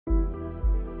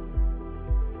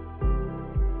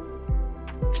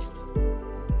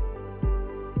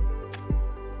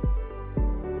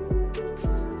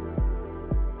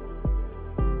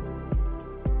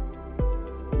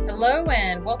Hello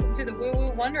and welcome to the Woo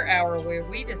Woo Wonder Hour, where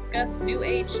we discuss New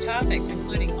Age topics,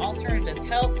 including alternative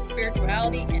health,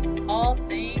 spirituality, and all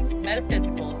things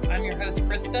metaphysical. I'm your host,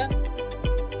 Krista.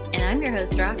 And I'm your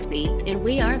host, Roxy, and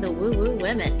we are the Woo Woo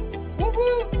Women. Woo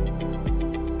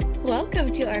woo!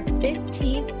 Welcome to our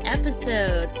 15th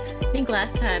episode. I think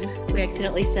last time we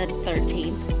accidentally said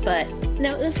 13th, but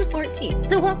no, it was the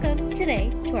 14th. So welcome today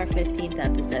to our 15th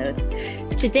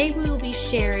episode. Today we will be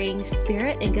sharing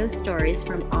spirit and ghost stories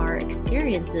from our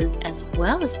experiences, as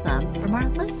well as some from our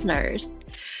listeners.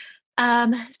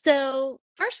 So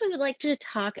first we would like to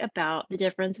talk about the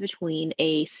difference between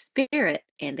a spirit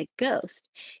and a ghost.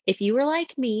 If you were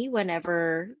like me,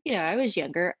 whenever, I was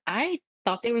younger, I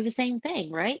thought they were the same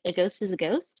thing, right? A ghost is a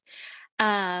ghost.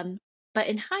 Um, but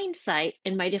in hindsight,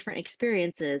 in my different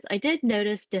experiences, I did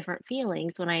notice different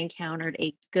feelings when I encountered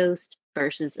a ghost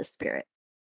versus a spirit.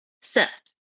 So,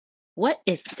 what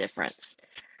is the difference?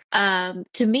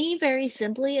 To me, very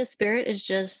simply, a spirit is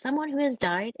just someone who has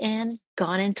died and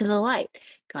gone into the light,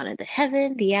 gone into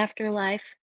heaven, the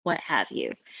afterlife, what have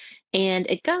you. And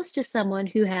a ghost is someone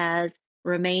who has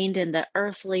remained in the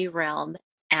earthly realm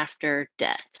after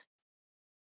death.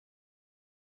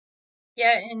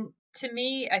 Yeah, and to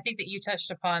me, I think that you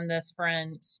touched upon this,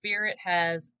 friend. Spirit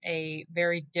has a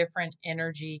very different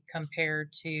energy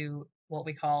compared to what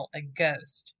we call a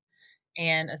ghost.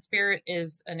 And a spirit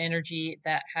is an energy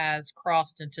that has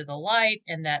crossed into the light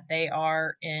and that they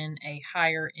are in a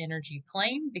higher energy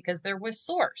plane because they're with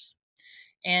source.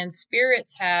 And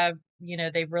spirits have,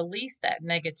 they release that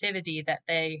negativity that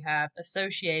they have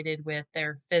associated with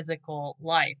their physical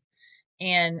life.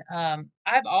 And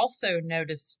I've also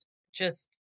noticed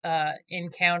just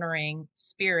encountering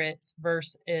spirits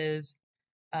versus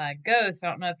ghosts. I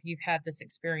don't know if you've had this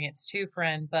experience too,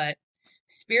 friend, but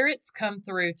spirits come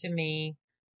through to me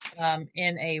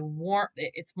in a warm,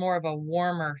 it's more of a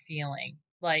warmer feeling,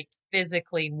 like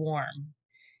physically warm.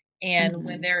 And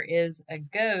when Hmm. there is a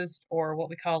ghost or what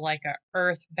we call like a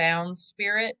earthbound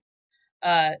spirit,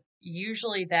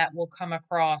 usually that will come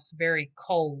across very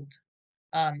cold,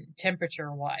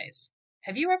 temperature wise.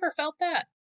 Have you ever felt that?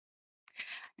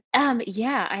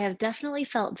 Yeah, I have definitely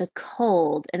felt the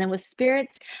cold. And then with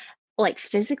spirits, like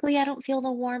physically, I don't feel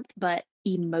the warmth, but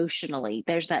emotionally,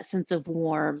 there's that sense of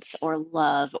warmth or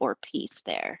love or peace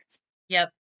there.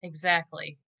 Yep,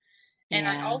 exactly. And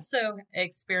I Yeah. also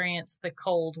experience the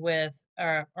cold with,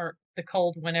 or the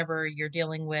cold whenever you're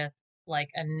dealing with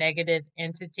like a negative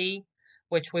entity,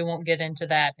 which we won't get into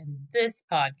that in this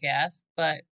podcast.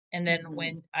 But, and then Hmm.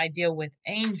 when I deal with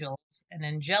angels and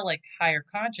angelic higher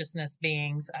consciousness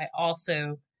beings, I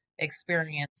also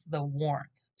experience the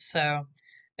warmth. So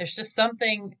there's just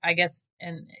something, I guess,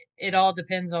 and it all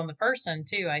depends on the person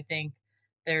too. I think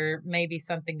there may be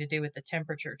something to do with the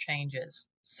temperature changes.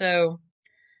 So,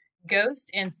 ghosts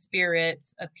and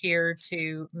spirits appear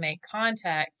to make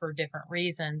contact for different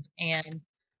reasons, and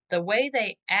the way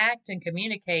they act and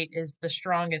communicate is the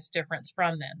strongest difference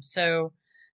from them. So,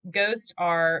 ghosts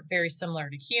are very similar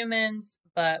to humans,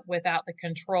 but without the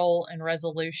control and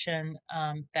resolution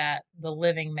that the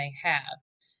living may have.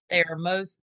 They are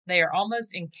most they are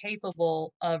almost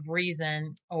incapable of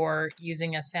reason or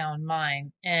using a sound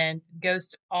mind, and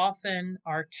ghosts often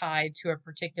are tied to a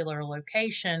particular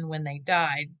location when they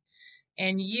died.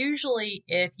 And usually,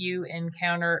 if you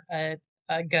encounter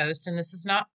a ghost, and this is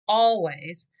not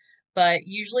always, but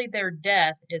usually their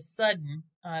death is sudden,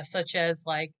 such as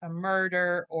like a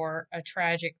murder or a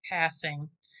tragic passing.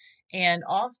 And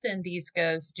often these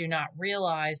ghosts do not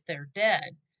realize they're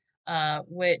dead,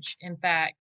 which in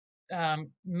fact,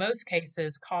 most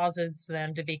cases causes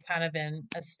them to be kind of in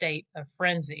a state of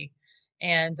frenzy.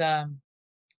 And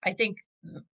I think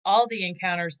all the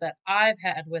encounters that I've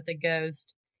had with a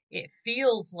ghost, it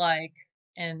feels like,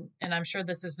 and I'm sure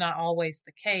this is not always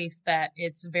the case, that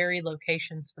it's very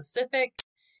location specific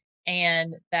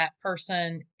and that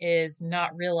person is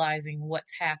not realizing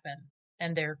what's happened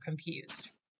and they're confused.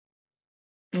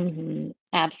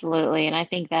 Absolutely. And I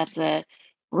think that's a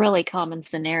really common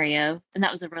scenario. And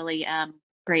that was a really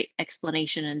great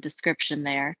explanation and description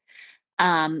there.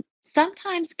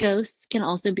 Sometimes ghosts can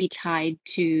also be tied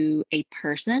to a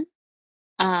person,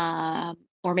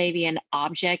 or maybe an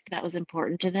object that was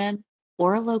important to them,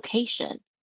 or a location.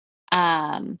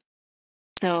 Um,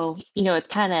 so it's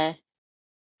kind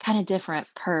of different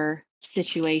per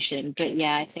situation. But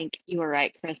yeah, I think you were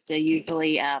right, Krista.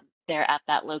 Usually they're at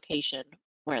that location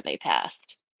where they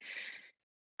passed.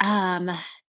 Um,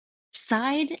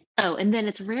 and then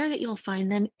it's rare that you'll find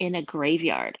them in a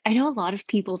graveyard. I know a lot of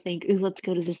people think, ooh, let's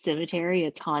go to the cemetery,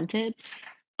 it's haunted.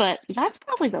 But that's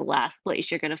probably the last place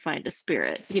you're gonna find a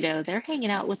spirit, they're hanging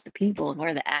out with the people and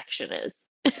where the action is.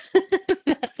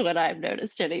 That's what I've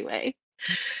noticed anyway.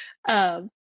 Um,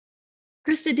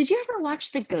 Krista, did you ever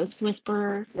watch The Ghost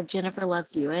Whisperer with Jennifer Love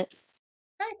Hewitt?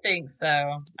 I think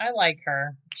so. I like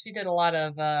her. She did a lot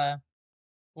of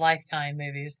Lifetime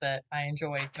movies that I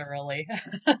enjoyed thoroughly.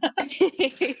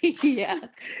 Yeah.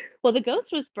 Well, The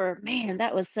Ghost Whisperer, man,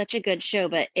 that was such a good show,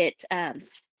 but it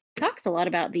talks a lot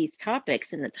about these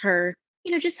topics, and it's her,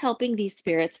 just helping these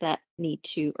spirits that need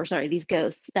to, or sorry, these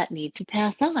ghosts that need to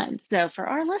pass on. So for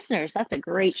our listeners, that's a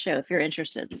great show if you're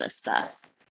interested in this stuff.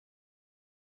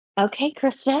 Okay,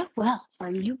 Krista, well,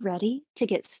 are you ready to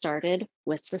get started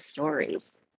with the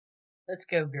stories? Let's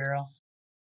go, girl.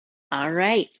 All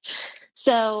right.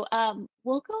 So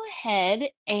we'll go ahead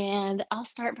and I'll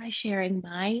start by sharing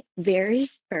my very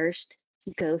first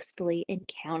ghostly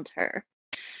encounter.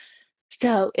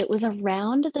 So it was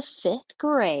around the fifth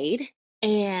grade,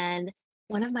 and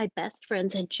one of my best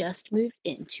friends had just moved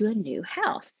into a new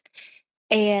house.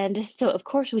 And so, of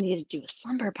course, we needed to do a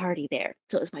slumber party there.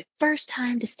 So it was my first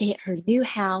time to stay at her new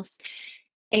house.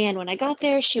 And when I got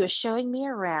there, she was showing me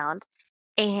around.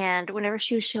 And whenever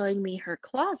she was showing me her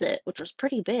closet, which was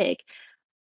pretty big,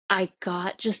 I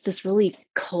got just this really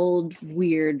cold,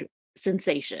 weird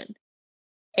sensation.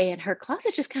 And her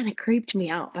closet just kinda creeped me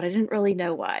out, but I didn't really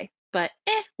know why. But,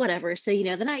 whatever. So,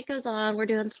 the night goes on, we're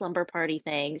doing slumber party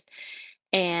things,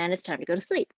 and it's time to go to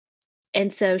sleep.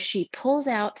 And so she pulls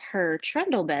out her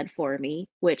trundle bed for me,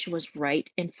 which was right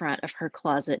in front of her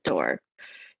closet door.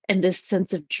 And this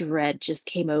sense of dread just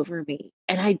came over me.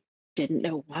 And I didn't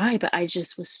know why, but I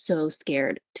just was so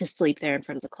scared to sleep there in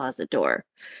front of the closet door.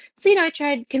 So, I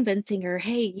tried convincing her,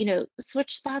 hey,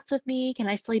 switch spots with me. Can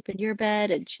I sleep in your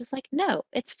bed? And she was like, no,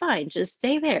 it's fine. Just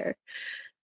stay there.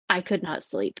 I could not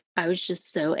sleep. I was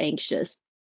just so anxious.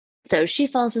 So she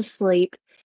falls asleep,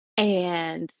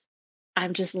 and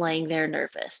I'm just laying there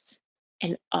nervous.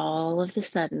 And all of a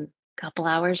sudden, a couple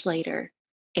hours later,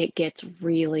 it gets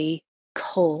really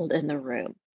cold in the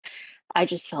room. I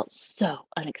just felt so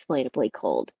unexplainably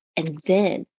cold. And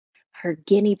then her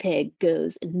guinea pig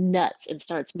goes nuts and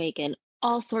starts making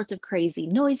all sorts of crazy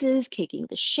noises, kicking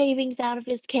the shavings out of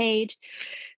his cage.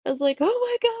 I was like, oh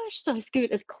my gosh. So I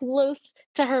scoot as close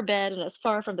to her bed and as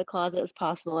far from the closet as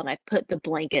possible. And I put the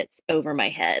blankets over my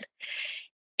head.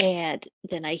 And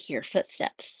then I hear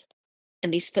footsteps.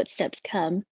 And these footsteps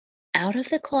come out of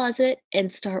the closet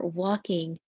and start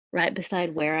walking right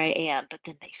beside where I am. But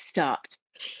then they stopped.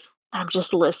 I'm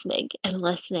just listening and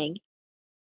listening,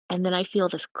 and then I feel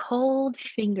this cold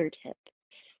fingertip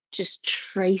just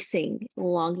tracing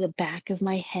along the back of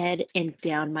my head and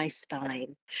down my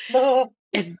spine. No.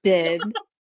 And then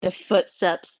the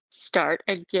footsteps start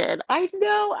again. I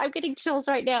know, I'm getting chills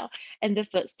right now. And the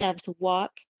footsteps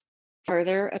walk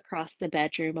further across the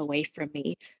bedroom away from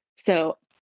me. So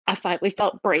I finally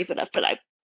felt brave enough, and I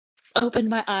opened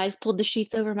my eyes, pulled the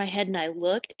sheets over my head, and I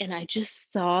looked, and I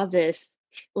just saw this.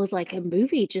 It was like a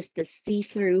movie, just this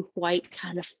see-through white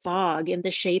kind of fog in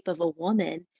the shape of a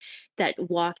woman that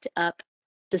walked up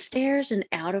the stairs and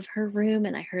out of her room,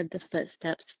 and I heard the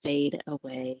footsteps fade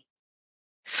away.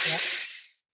 Yep.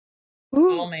 Oh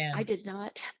Ooh, I man. did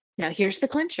not. Now, here's the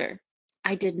clincher.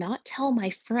 I did not tell my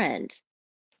friend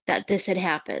that this had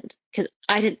happened because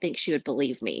I didn't think she would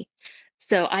believe me.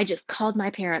 So I just called my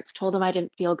parents, told them I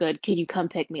didn't feel good. Can you come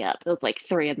pick me up? It was like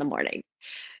 3 in the morning,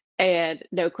 and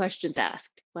no questions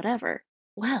asked, whatever.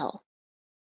 Well,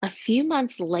 a few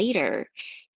months later,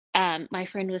 my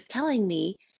friend was telling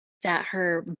me that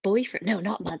her boyfriend, no,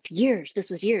 not months, years, this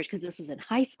was years because this was in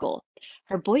high school.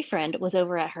 Her boyfriend was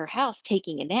over at her house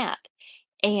taking a nap,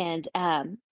 and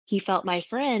he felt my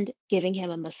friend giving him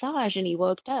a massage, and he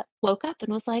woke up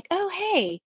and was like, oh,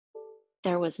 hey,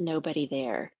 there was nobody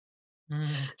there. Mm.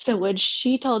 So when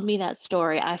she told me that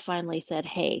story, I finally said,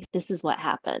 hey, this is what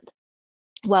happened.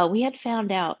 Well, we had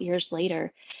found out years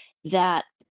later that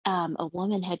a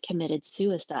woman had committed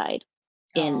suicide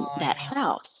in Oh that yeah.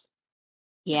 house.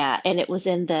 Yeah, and it was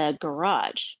in the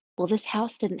garage. Well, this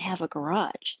house didn't have a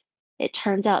garage. It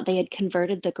turns out they had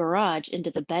converted the garage into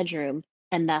the bedroom,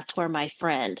 and that's where my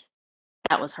friend,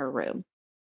 that was her room.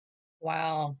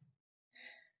 Wow.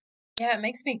 Yeah, it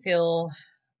makes me feel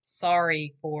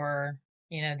sorry for,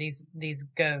 these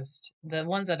ghosts, the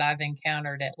ones that I've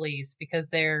encountered at least, because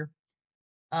they're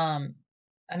um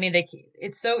I mean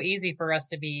it's so easy for us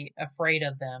to be afraid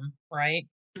of them, right?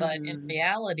 But in Mhm.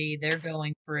 reality, they're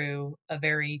going through a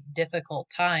very difficult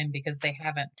time because they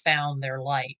haven't found their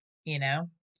light, you know?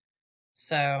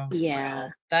 So, Yeah, wow,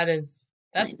 that is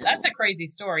I that's know. a crazy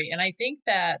story, and I think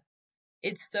that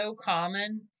it's so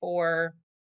common for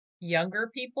younger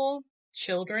people,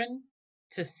 children,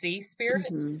 to see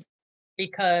spirits Mhm.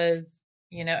 because,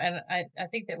 and I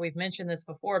think that we've mentioned this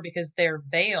before because their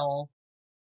veil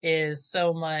is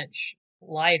so much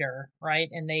lighter, right?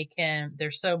 And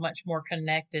they're so much more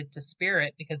connected to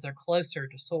spirit because they're closer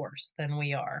to source than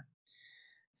we are.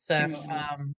 So,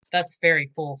 Mhm. that's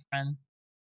very cool, friend.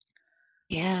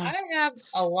 Yeah. I have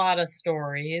a lot of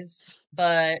stories,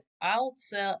 but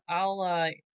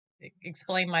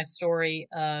explain my story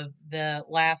of the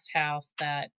last house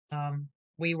that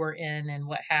we were in and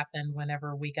what happened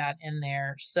whenever we got in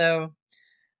there. So,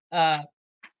 uh,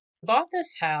 bought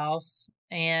this house,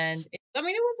 and I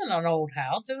mean, it wasn't an old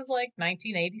house. It was like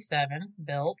 1987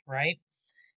 built, right?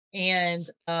 And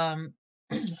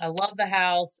I love the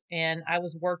house, and I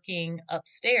was working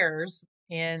upstairs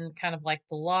in kind of like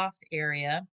the loft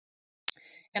area,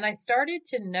 and I started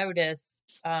to notice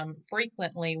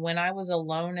frequently when I was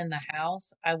alone in the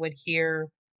house, I would hear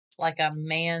like a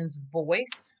man's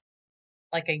voice,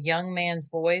 like a young man's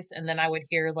voice, and then I would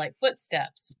hear like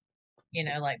footsteps,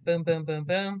 like boom, boom, boom,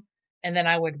 boom. And then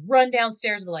I would run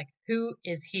downstairs and be like, who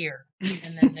is here?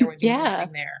 And then there would be Yeah.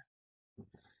 nothing there.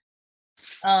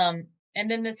 Um, and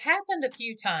then this happened a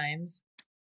few times,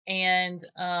 and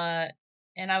I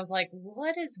was like,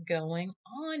 what is going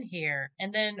on here?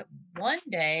 And then one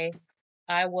day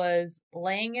I was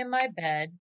laying in my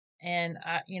bed, and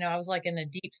I was like in a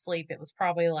deep sleep. It was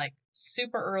probably like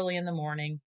super early in the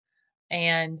morning,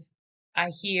 and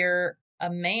I hear a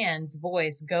man's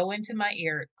voice go into my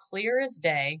ear clear as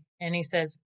day, and he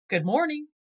says, good morning.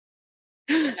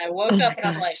 And I woke Oh up my and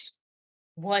I'm like, gosh.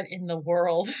 what in the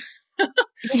world?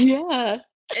 Yeah.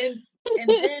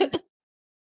 And then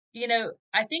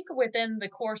I think within the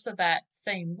course of that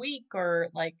same week or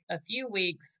like a few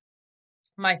weeks,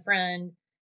 my friend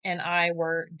and I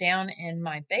were down in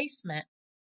my basement,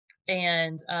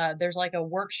 and there's like a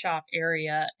workshop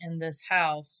area in this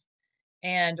house.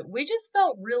 And we just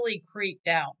felt really creeped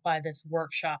out by this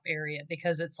workshop area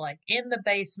because it's like in the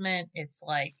basement, it's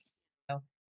like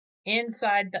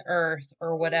inside the earth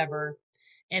or whatever.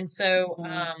 And so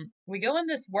Mhm. we go in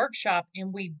this workshop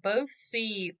and we both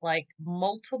see like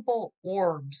multiple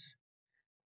orbs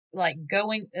like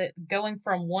going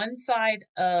from one side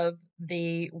of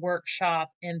the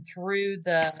workshop and through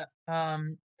the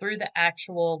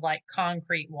actual like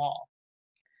concrete wall.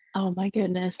 Oh my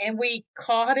goodness. And we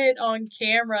caught it on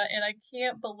camera, and I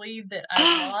can't believe that I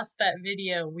lost that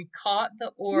video. We caught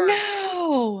the orbs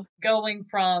No. going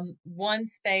from one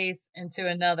space into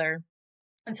another.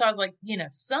 And so I was like,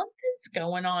 something's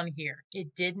going on here.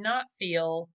 It did not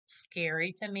feel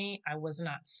scary to me. I was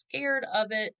not scared of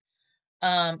it.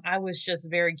 I was just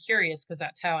very curious because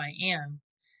that's how I am.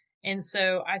 And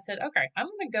so I said, okay, I'm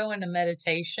going to go into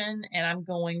meditation and I'm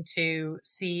going to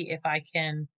see if I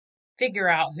can figure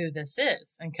out who this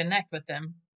is and connect with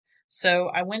them. So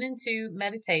I went into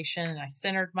meditation and I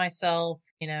centered myself,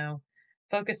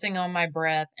 focusing on my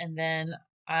breath. And then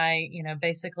I,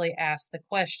 basically asked the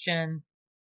question,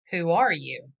 who are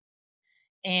you?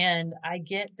 And I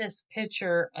get this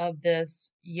picture of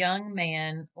this young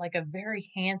man, like a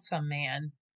very handsome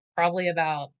man, probably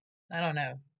about, I don't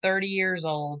know, 30 years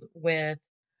old with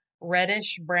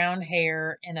reddish brown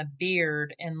hair and a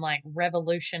beard and like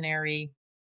revolutionary,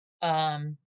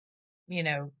 um, you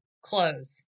know,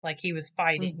 clothes, like he was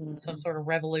fighting in some Mhm. sort of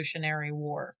revolutionary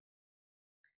war.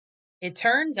 It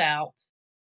turns out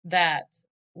that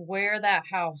where that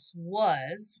house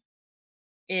was,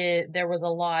 there was a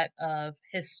lot of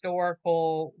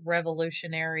historical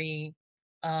revolutionary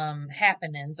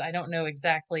happenings. I don't know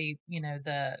exactly,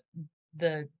 the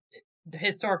the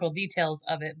historical details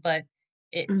of it, but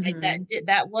Mhm.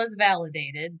 that was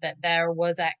validated that there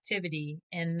was activity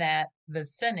in that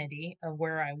vicinity of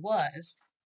where I was.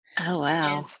 Oh, wow.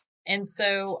 And and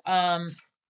so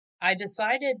I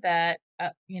decided that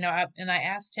and I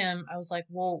asked him, I was like,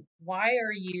 "Well, why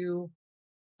are you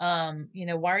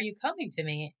coming to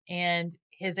me?" And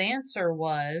his answer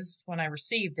was, when I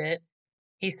received it,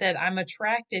 he said, I'm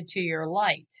attracted to your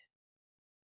light.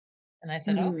 And I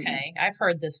said, Mm. okay, I've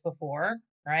heard this before,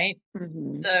 right?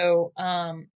 Mhm. So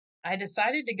I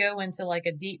decided to go into like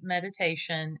a deep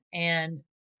meditation. And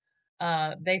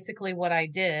basically, what I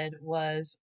did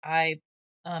was I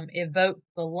evoked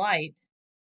the light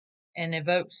and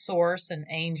evoked source and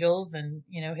angels and,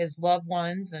 his loved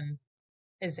ones and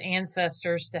his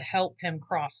ancestors to help him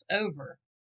cross over.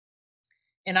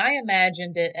 And I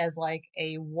imagined it as like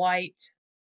a white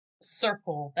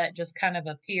circle that just kind of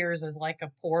appears as like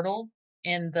a portal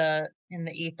in the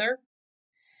ether.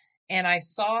 And I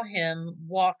saw him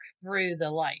walk through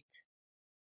the light.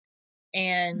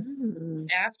 And Mm.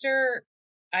 after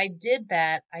I did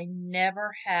that, I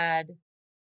never had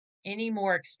any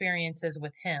more experiences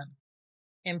with him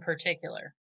in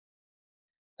particular.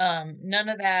 None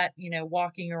of that,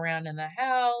 walking around in the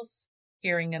house,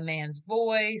 hearing a man's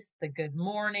voice, the good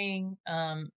morning,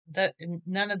 none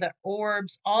of the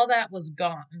orbs, all that was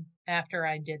gone after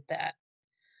I did that.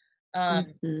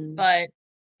 Mhm. But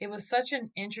it was such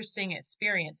an interesting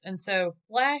experience. And so,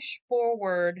 flash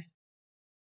forward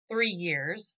 3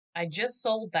 years, I just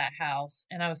sold that house,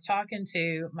 and I was talking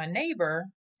to my neighbor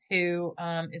who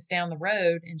is down the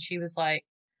road, and she was like,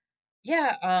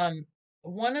 yeah,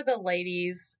 one of the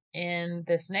ladies in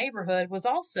this neighborhood was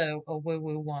also a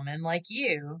woo-woo woman like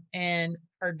you, and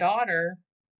her daughter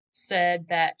said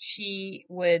that she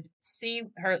would see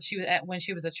her she was at when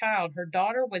she was a child, her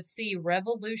daughter would see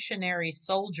revolutionary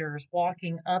soldiers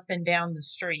walking up and down the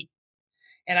street.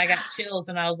 And I got chills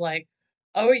and I was like,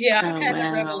 "Oh yeah, I've Oh, had a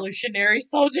wow. revolutionary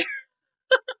soldier."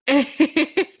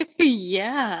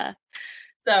 Yeah.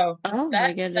 So Oh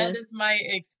my that goodness. is my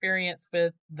experience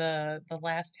with the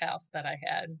last house that I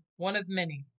had, one of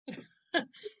many.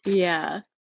 Yeah.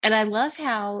 And I love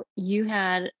how you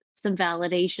had some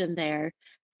validation there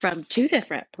from 2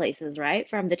 different places, right?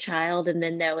 From the child and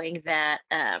then knowing that,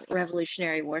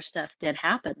 Revolutionary War stuff did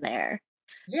happen there.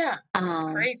 Yeah, it's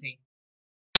Um, crazy.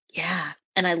 yeah,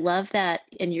 and I love that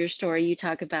in your story you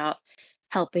talk about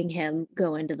helping him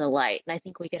go into the light, and I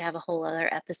think we could have a whole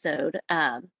other episode,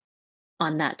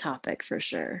 on that topic for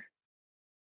sure.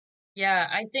 Yeah,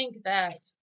 I think that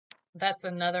that's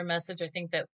another message I think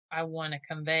that I want to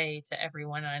convey to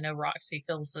everyone. And I know Roxy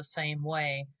feels the same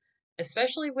way,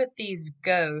 especially with these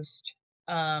ghosts.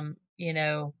 You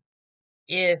know,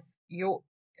 if you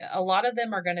a lot of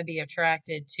them are going to be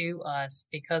attracted to us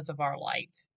because of our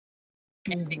light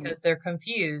and Mhm, because they're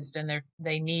confused and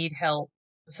they need help.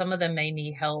 Some of them may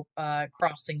need help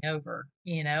crossing over.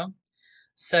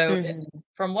 So mhm.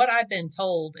 from what I've been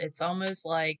told, it's almost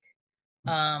like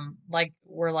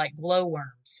we're like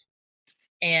glowworms.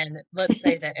 And let's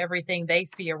say that everything they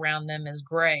see around them is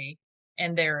gray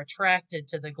and they're attracted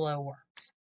to the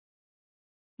glowworms.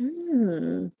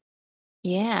 Mm,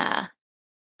 yeah,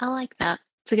 I like that.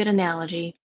 It's a good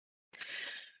analogy.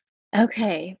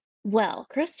 Okay. Well,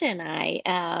 Krista and I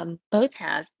both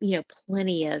have,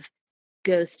 plenty of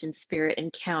ghost and spirit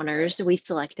encounters. We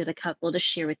selected a couple to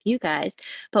share with you guys.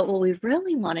 But what we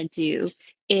really want to do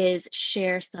is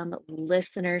share some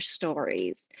listener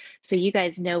stories. So you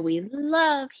guys know we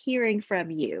love hearing from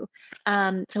you.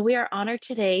 So we are honored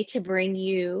today to bring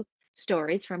you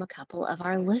stories from a couple of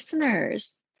our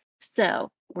listeners.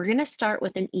 So we're going to start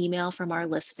with an email from our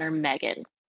listener, Megan.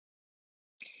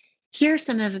 Here are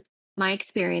some of my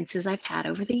experiences I've had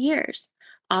over the years.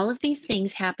 All of these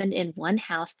things happened in one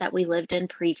house that we lived in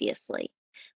previously.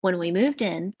 When we moved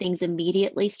in, things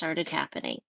immediately started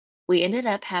happening. We ended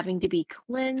up having to be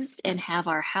cleansed and have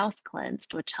our house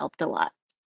cleansed, which helped a lot.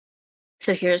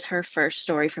 So here's her first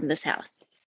story from this house.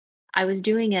 I was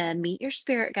doing a Meet Your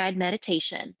Spirit Guide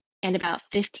meditation, and about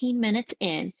 15 minutes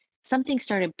in, something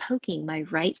started poking my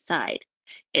right side.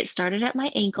 It started at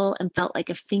my ankle and felt like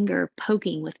a finger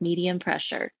poking with medium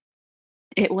pressure.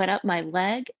 It went up my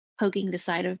leg, poking the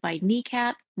side of my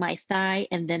kneecap, my thigh,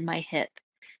 and then my hip.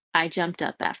 I jumped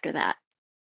up after that.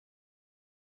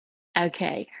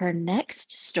 Okay, her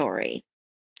next story.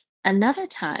 Another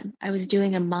time, I was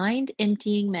doing a mind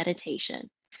emptying meditation.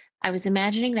 I was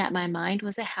imagining that my mind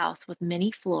was a house with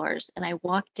many floors, and I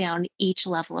walked down each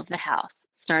level of the house,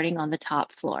 starting on the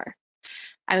top floor.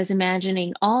 I was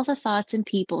imagining all the thoughts and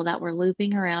people that were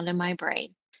looping around in my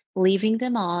brain, leaving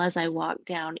them all as I walked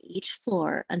down each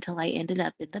floor until I ended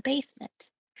up in the basement.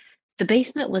 The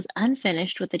basement was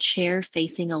unfinished with a chair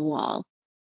facing a wall.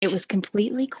 It was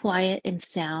completely quiet in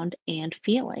sound and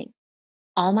feeling.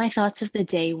 All my thoughts of the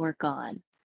day were gone.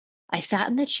 I sat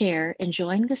in the chair,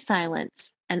 enjoying the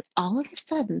silence, and all of a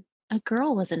sudden, a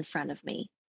girl was in front of me,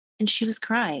 and she was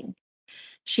crying.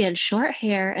 She had short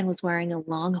hair and was wearing a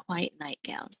long white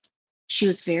nightgown. She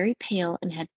was very pale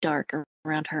and had dark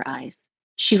around her eyes.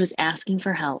 She was asking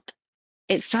for help.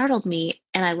 It startled me,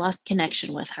 and I lost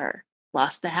connection with her,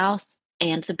 lost the house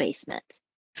and the basement.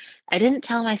 I didn't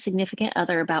tell my significant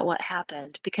other about what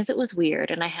happened because it was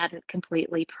weird and I hadn't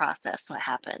completely processed what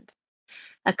happened.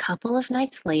 A couple of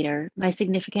nights later, my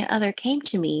significant other came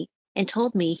to me and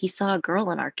told me he saw a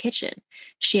girl in our kitchen.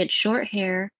 She had short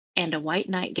hair and a white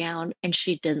nightgown, and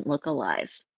she didn't look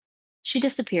alive. She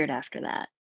disappeared after that.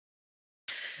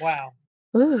 Wow.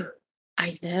 Ooh,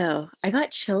 I know. I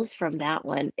got chills from that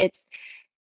one.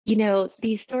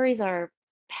 These stories are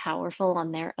powerful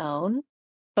on their own,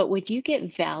 but when you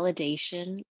get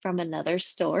validation from another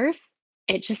source,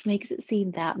 it just makes it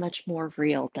seem that much more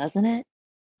real, doesn't it?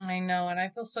 I know, and I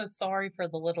feel so sorry for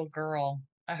the little girl.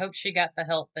 I hope she got the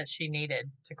help that she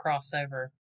needed to cross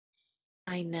over.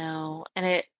 I know.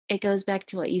 And it goes back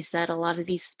to what you said. A lot of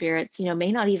these spirits,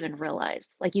 may not even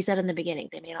realize, like you said in the beginning,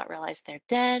 they may not realize they're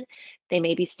dead. They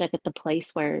may be stuck at the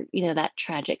place where, that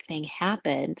tragic thing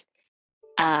happened.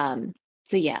 Um,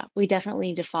 so yeah, we definitely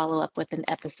need to follow up with an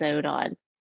episode on,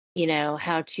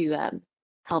 how to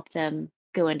help them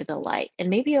go into the light and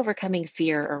maybe overcoming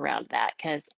fear around that.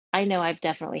 Cause I know I've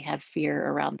definitely had fear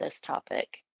around this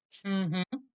topic. Mhm.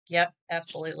 Yep,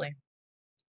 absolutely.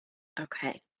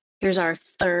 Okay. Here's our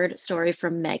third story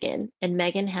from Megan. And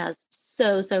Megan has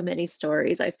so many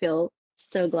stories. I feel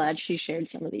so glad she shared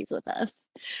some of these with us.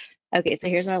 Okay, so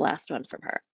here's our last one from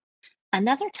her.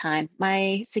 Another time,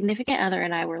 my significant other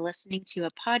and I were listening to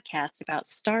a podcast about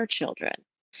star children.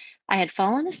 I had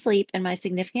fallen asleep, and my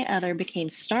significant other became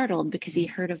startled because he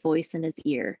heard a voice in his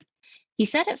ear. He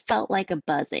said it felt like a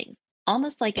buzzing,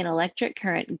 almost like an electric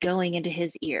current going into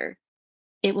his ear.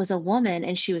 It was a woman,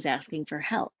 and she was asking for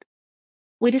help.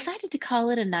 We decided to call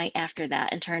it a night after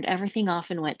that and turned everything off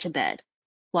and went to bed.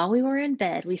 While we were in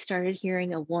bed, we started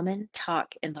hearing a woman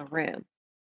talk in the room.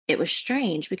 It was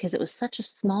strange because it was such a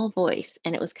small voice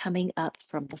and it was coming up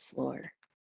from the floor.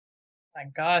 My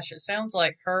gosh, it sounds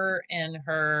like her and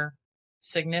her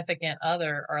significant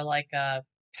other are like a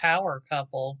power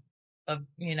couple of,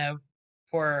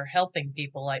 for helping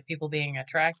people, like people being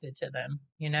attracted to them,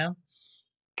 you know?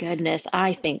 Goodness,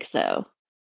 I think so.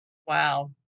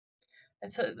 Wow.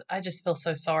 I just feel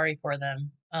so sorry for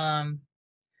them.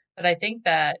 But I think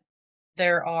that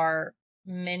there are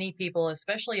many people,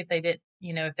 especially if they did,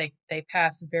 if they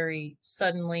pass very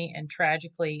suddenly and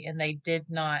tragically and they did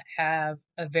not have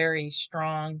a very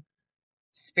strong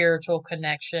spiritual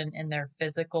connection in their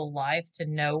physical life to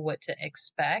know what to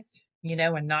expect,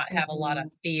 and not have a lot of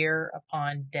Hmm. fear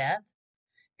upon death.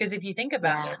 Because if you think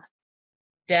about Yeah. it,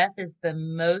 death is the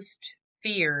most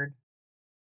feared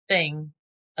thing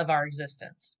of our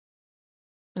existence.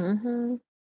 Hmm.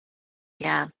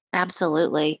 Yeah,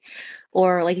 absolutely.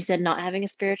 Or, like you said, not having a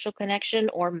spiritual connection,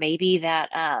 or maybe that,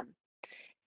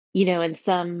 in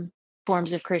some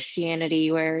forms of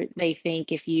Christianity where they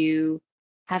think if you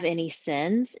have any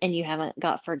sins and you haven't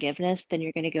got forgiveness, then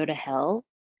you're going to go to hell.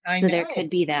 I So there could know.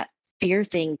 be that fear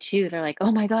thing too. They're like,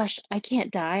 oh my gosh, I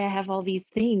can't die. I have all these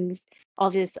things,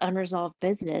 all this unresolved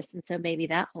business. And so maybe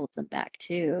that holds them back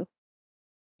too.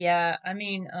 Yeah, I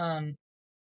mean,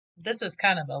 this is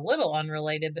kind of a little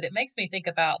unrelated, but it makes me think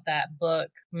about that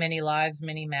book, Many Lives,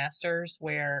 Many Masters,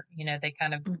 where, they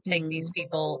kind of take these Hmm.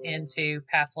 people into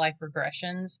past life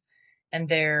regressions. And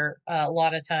they're a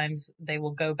lot of times they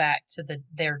will go back to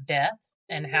their death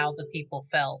and how the people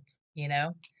felt,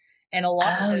 And a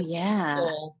lot of Oh, those yeah.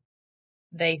 people,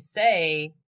 they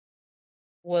say,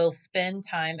 will spend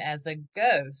time as a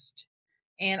ghost.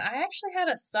 And I actually had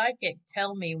a psychic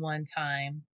tell me one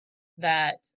time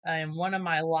that in one of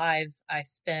my lives, I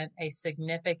spent a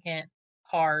significant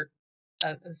part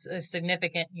of a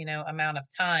significant, amount of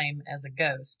time as a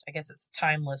ghost. I guess it's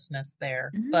timelessness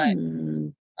there, but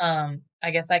Mm.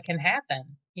 I guess that can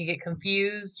happen. You get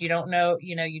confused, you don't know,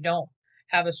 you don't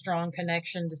have a strong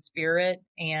connection to spirit,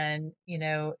 and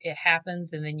it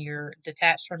happens, and then you're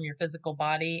detached from your physical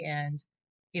body and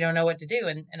you don't know what to do.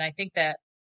 And I think that,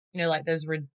 like those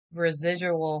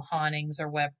residual hauntings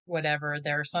or whatever,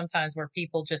 there are sometimes where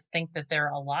people just think that they're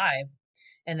alive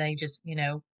and they just,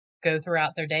 go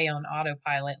throughout their day on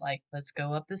autopilot, like, let's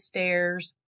go up the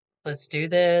stairs, let's do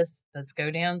this, let's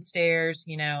go downstairs.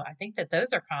 I think that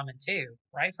those are common too,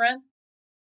 right, friend?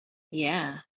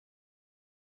 Yeah.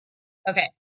 Okay.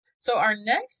 So our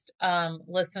next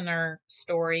listener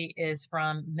story is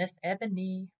from Miss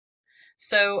Ebony.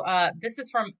 So this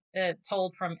is from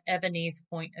told from Ebony's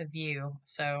point of view.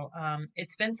 So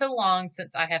it's been so long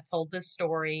since I have told this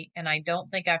story, and I don't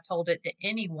think I've told it to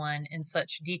anyone in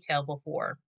such detail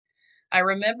before. I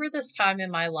remember this time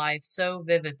in my life so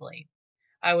vividly.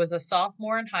 I was a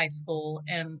sophomore in high school,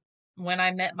 and when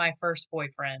I met my first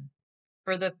boyfriend.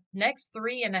 For the next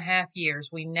 3.5 years,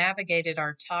 we navigated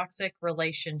our toxic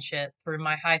relationship through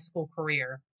my high school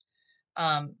career,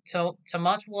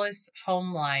 tumultuous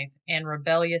home life, and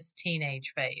rebellious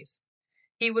teenage phase.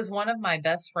 He was one of my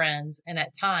best friends and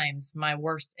at times my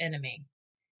worst enemy.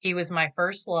 He was my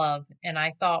first love, and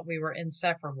I thought we were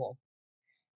inseparable.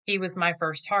 He was my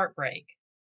first heartbreak.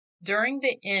 During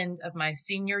the end of my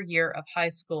senior year of high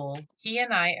school, he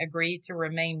and I agreed to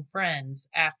remain friends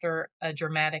after a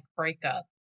dramatic breakup.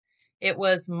 It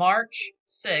was March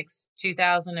 6,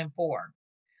 2004.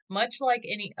 Much like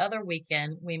any other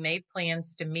weekend, we made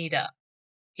plans to meet up.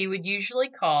 He would usually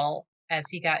call as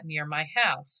he got near my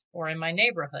house or in my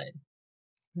neighborhood.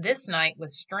 This night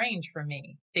was strange for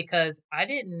me because I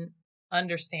didn't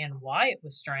understand why it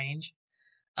was strange.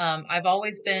 I've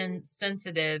always been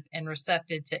sensitive and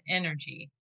receptive to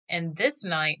energy, and this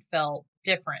night felt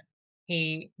different.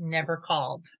 He never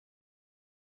called.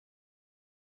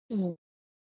 Mm,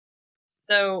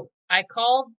 So I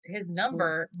called his mm,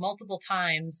 number multiple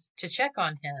times to check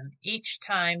on him. Each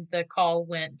time the call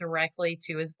went directly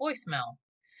to his voicemail.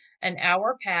 An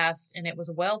hour passed and it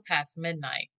was well past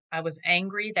midnight. I was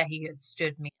angry that he had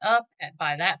stood me up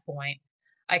by that point.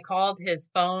 I called his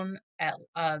phone at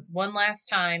one last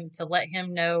time to let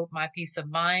him know my peace of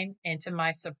mind, and to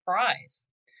my surprise,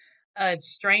 a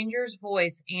stranger's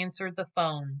voice answered the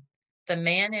phone. The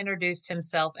man introduced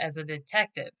himself as a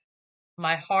detective.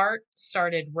 My heart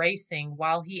started racing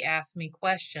while he asked me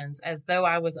questions as though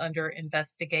I was under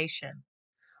investigation.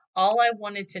 All I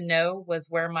wanted to know was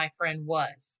where my friend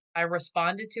was. I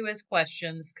responded to his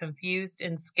questions, confused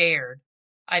and scared.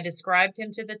 I described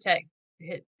him to the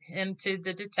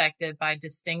detective by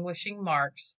distinguishing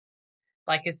marks,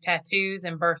 like his tattoos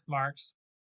and birthmarks.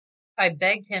 I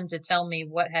begged him to tell me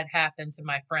what had happened to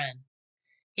my friend.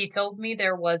 He told me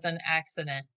there was an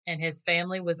accident and his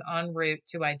family was en route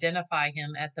to identify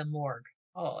him at the morgue.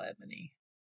 Oh, Ebony.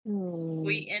 mm.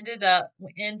 We ended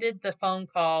the phone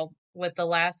call with the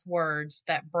last words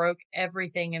that broke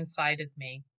everything inside of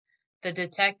me. The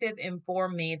detective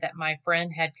informed me that my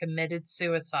friend had committed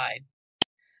suicide.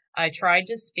 I tried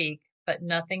to speak, but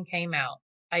nothing came out.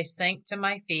 I sank to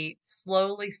my feet,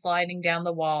 slowly sliding down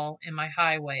the wall in my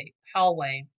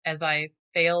hallway as I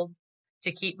failed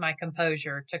to keep my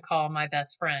composure to call my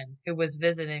best friend, who was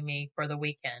visiting me for the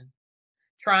weekend,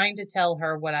 trying to tell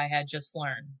her what I had just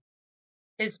learned.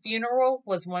 His funeral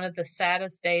was one of the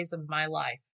saddest days of my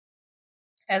life.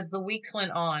 As the weeks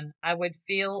went on, I would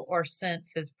feel or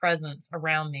sense his presence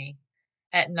around me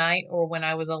at night or when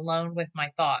I was alone with my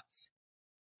thoughts.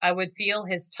 I would feel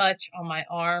his touch on my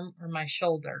arm or my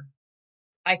shoulder.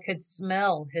 I could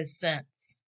smell his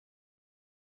scents.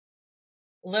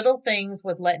 Little things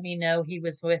would let me know he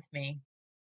was with me.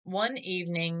 One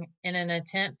evening, in an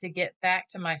attempt to get back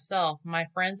to myself, my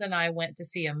friends and I went to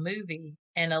see a movie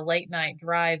and uh, a late night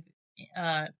drive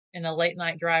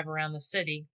around the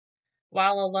city.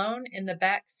 While alone in the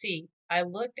back seat, I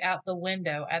looked out the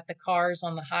window at the cars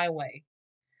on the highway,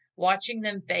 watching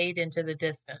them fade into the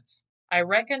distance. I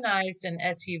recognized an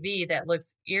SUV that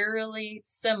looks eerily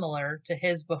similar to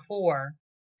his before,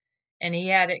 and he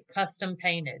had it custom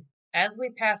painted. As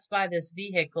we passed by this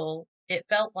vehicle, it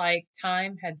felt like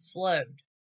time had slowed.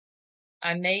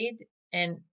 I made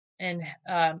and and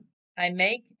I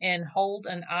make and hold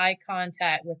an eye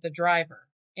contact with the driver,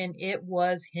 and it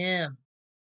was him.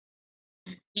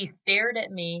 He stared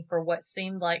at me for what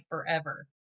seemed like forever,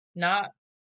 not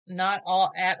not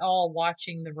all at all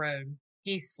watching the road.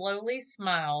 He slowly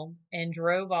smiled and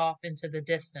drove off into the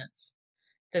distance.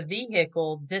 The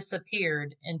vehicle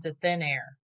disappeared into thin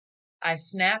air. I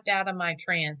snapped out of my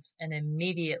trance and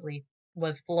immediately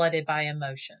was flooded by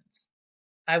emotions.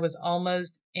 I was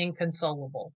almost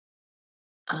inconsolable.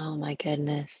 Oh my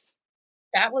goodness.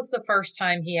 That was the first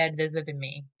time he had visited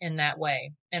me in that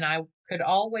way, and I could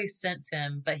always sense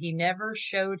him, but he never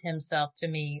showed himself to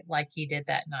me like he did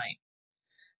that night.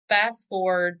 Fast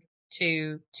forward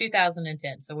to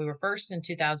 2010. So we were first in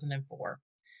 2004.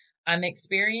 I'm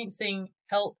experiencing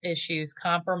health issues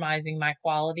compromising my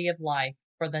quality of life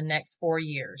for the next 4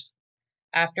 years.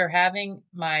 After having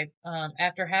my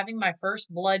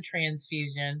first blood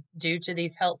transfusion due to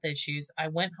these health issues, I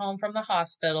went home from the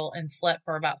hospital and slept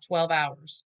for about 12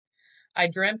 hours. I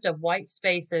dreamt of white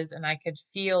spaces and I could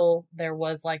feel there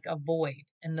was like a void,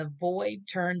 and the void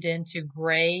turned into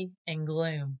gray and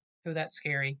gloom. Ooh, that's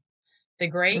scary. The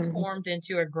gray Mhm. formed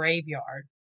into a graveyard,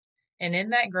 and in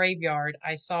that graveyard,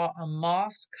 I saw a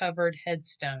moss covered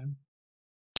headstone.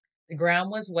 The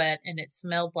ground was wet and it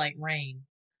smelled like rain.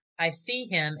 I see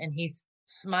him and he's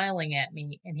smiling at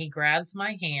me, and he grabs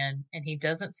my hand and he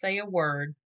doesn't say a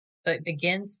word, but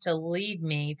begins to lead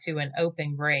me to an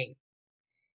open grave.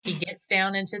 He gets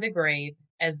down into the grave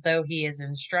as though he is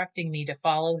instructing me to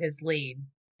follow his lead,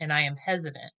 and I am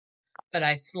hesitant, but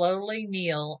I slowly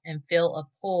kneel and feel a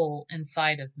pull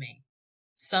inside of me.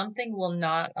 Something will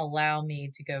not allow me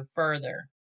to go further.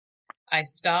 I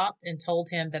stopped and told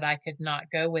him that I could not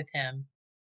go with him.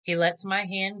 He lets my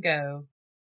hand go,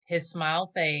 his smile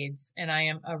fades, and I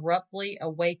am abruptly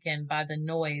awakened by the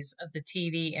noise of the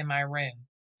TV in my room.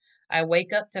 I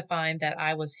wake up to find that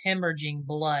I was hemorrhaging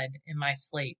blood in my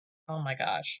sleep. Oh my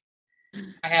gosh.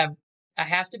 I have I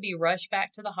have to be rushed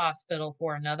back to the hospital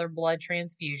for another blood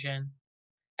transfusion.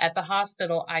 At the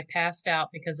hospital, I passed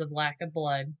out because of lack of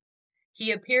blood.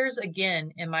 He appears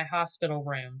again in my hospital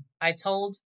room. I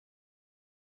told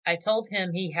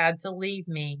him he had to leave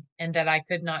me and that I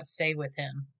could not stay with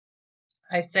him.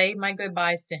 I say my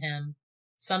goodbyes to him,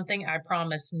 something I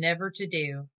promised never to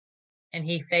do, and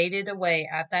he faded away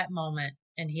at that moment,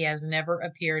 and he has never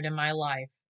appeared in my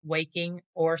life, waking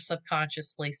or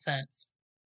subconsciously since.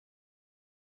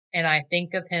 And I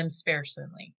think of him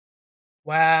sparsely.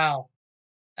 Wow,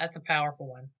 that's a powerful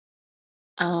one.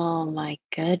 Oh my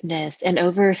goodness. And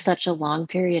over such a long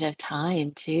period of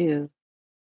time too.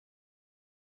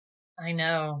 I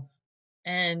know.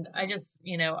 And I just,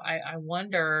 I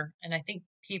wonder, and I think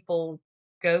people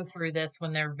go through this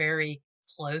when they're very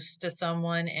close to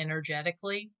someone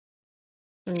energetically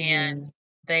and Mhm.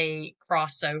 they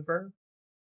cross over.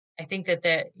 I think that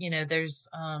there's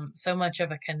so much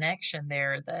of a connection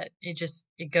there that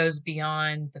it goes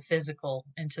beyond the physical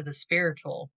into the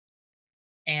spiritual.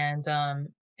 And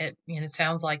it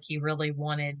sounds like he really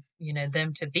wanted,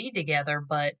 them to be together,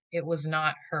 but it was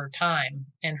not her time,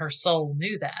 and her soul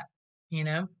knew that, you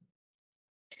know?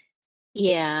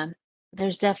 Yeah.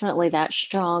 There's definitely that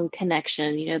strong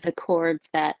connection, the cords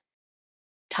that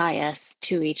tie us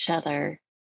to each other.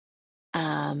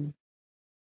 Um,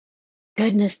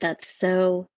 Goodness, that's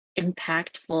so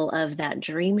impactful of that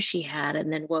dream she had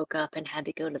and then woke up and had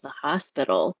to go to the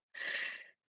hospital.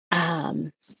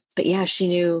 Um, but yeah, she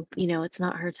knew, it's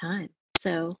not her time.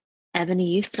 So, Ebony,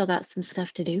 you still got some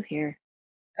stuff to do here.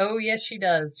 Oh, yes, she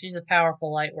does. She's a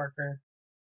powerful light worker.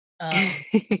 And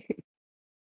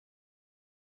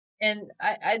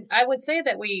I would say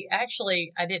that we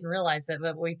actually, I didn't realize it,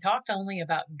 but we talked only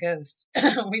about ghosts.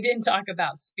 We didn't talk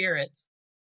about spirits.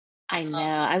 I know. Um,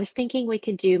 I was thinking we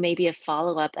could do maybe a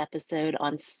follow-up episode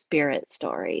on spirit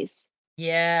stories.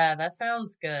 yeah, that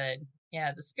sounds good.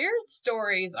 Yeah, the spirit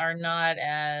stories are not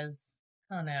as,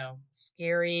 I don't know,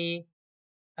 scary,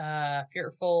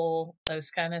 fearful,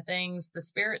 those kind of things. The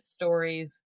spirit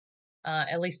stories,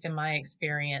 at least in my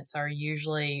experience, are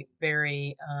usually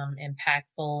very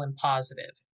impactful and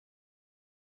positive.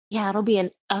 Yeah, it'll be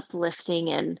an uplifting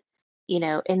and,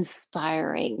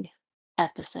 inspiring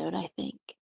episode, I think.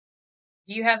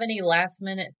 Do you have any last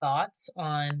minute thoughts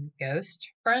on Ghost,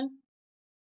 friend?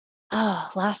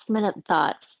 Oh, last minute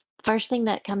thoughts. First thing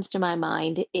that comes to my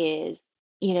mind is,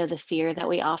 the fear that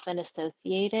we often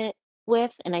associate it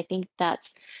with. And I think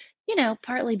that's,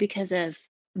 partly because of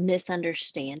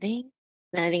misunderstanding.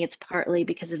 And I think it's partly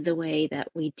because of the way that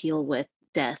we deal with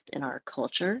death in our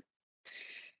culture.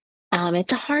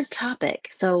 It's a hard topic.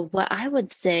 So, what I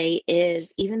would say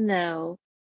is, even though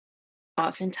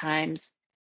oftentimes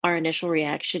our initial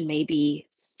reaction may be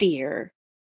fear,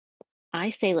 I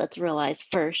say let's realize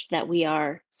first that we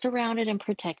are surrounded and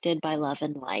protected by love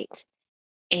and light,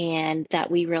 and that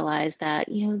we realize that,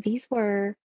 these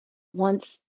were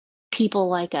once people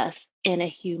like us in a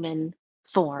human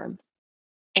form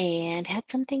and had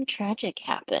something tragic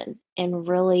happen. And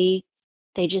really,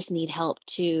 they just need help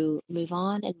to move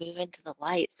on and move into the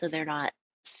light so they're not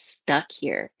stuck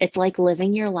here. It's like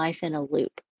living your life in a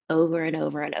loop over and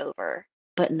over and over,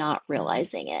 but not Mhm.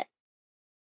 realizing it.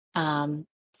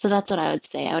 So that's what I would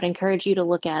say. I would encourage you to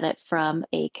look at it from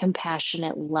a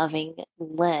compassionate, loving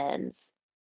lens,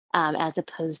 as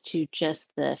opposed to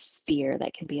just the fear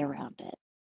that can be around it.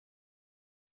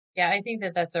 Yeah, I think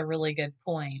that that's a really good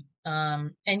point.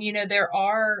 And there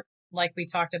are, like we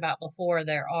talked about before,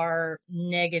 there are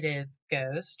negative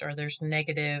ghosts or there's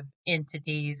negative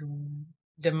entities,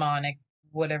 demonic,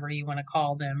 whatever you want to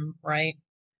call them, right?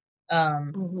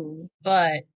 Um, Hmm.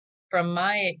 but from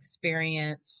my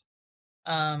experience,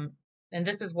 um, and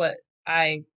this is what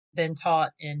I've been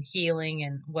taught in healing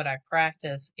and what I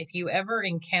practice, if you ever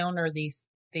encounter these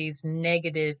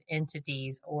negative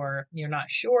entities or you're not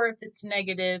sure if it's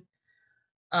negative,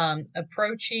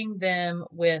 approaching them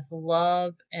with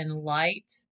love and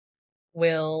light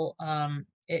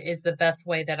is the best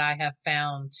way that I have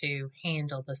found to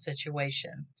handle the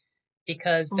situation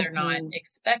because they're not Hmm.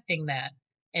 expecting that.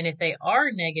 And if they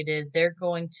are negative, they're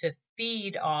going to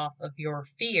feed off of your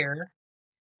fear,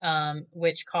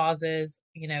 which causes,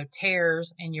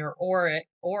 tears in your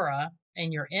aura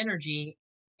and your energy.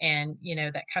 And,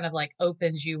 that kind of like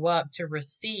opens you up to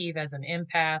receive as an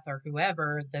empath or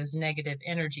whoever those negative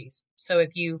energies. So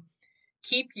if you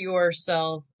keep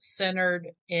yourself centered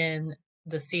in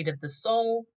the seat of the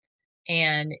soul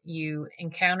and you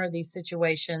encounter these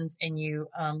situations and you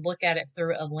look at it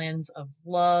through a lens of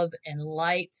love and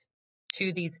light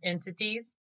to these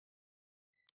entities,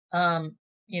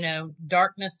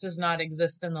 darkness does not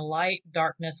exist in the light.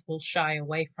 Darkness will shy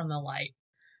away from the light.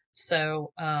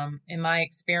 So, in my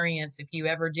experience, if you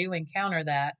ever do encounter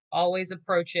that, always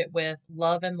approach it with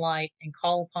love and light and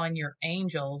call upon your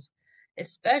angels,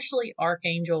 especially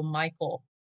Archangel Michael,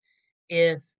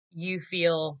 if you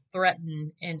feel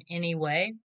threatened in any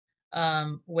way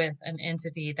with an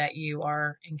entity that you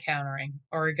are encountering,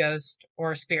 or a ghost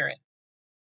or a spirit.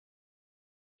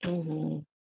 Mhm.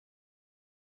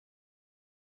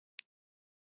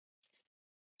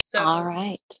 So, All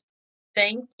right.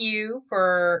 thank you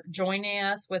for joining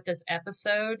us with this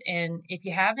episode. And if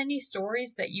you have any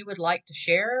stories that you would like to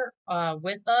share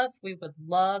with us, we would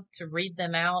love to read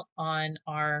them out on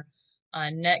our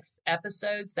next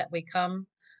episodes that we come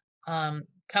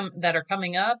that are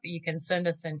coming up. You can send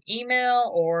us an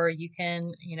email, or you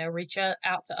can reach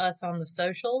out to us on the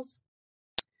socials.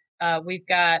 We've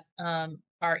got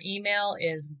our email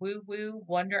is woo woo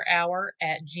wonder hour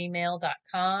at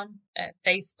gmail.com. At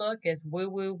Facebook is woo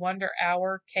woo wonder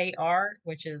hour KR,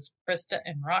 which is Krista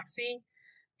and Roxy.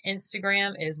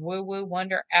 Instagram is woo woo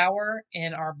wonder hour,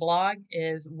 and our blog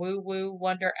is woo woo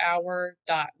wonder hour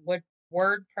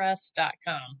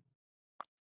wordpress.com.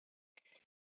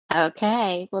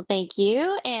 Okay. Well, thank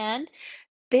you. And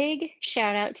big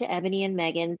shout out to Ebony and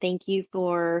Megan. Thank you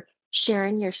for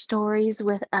sharing your stories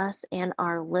with us and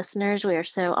our listeners. We are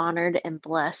so honored and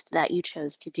blessed that you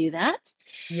chose to do that.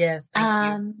 Yes, thank you.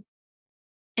 Um,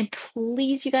 and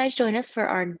please, you guys, join us for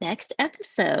our next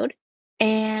episode.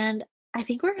 And I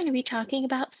think we're going to be talking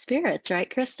about spirits, right,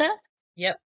 Krista?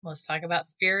 Yep. Let's talk about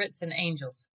spirits and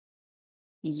angels.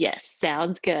 Yes,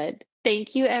 sounds good.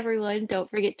 Thank you, everyone. Don't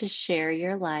forget to share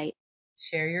your light.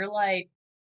 Share your light.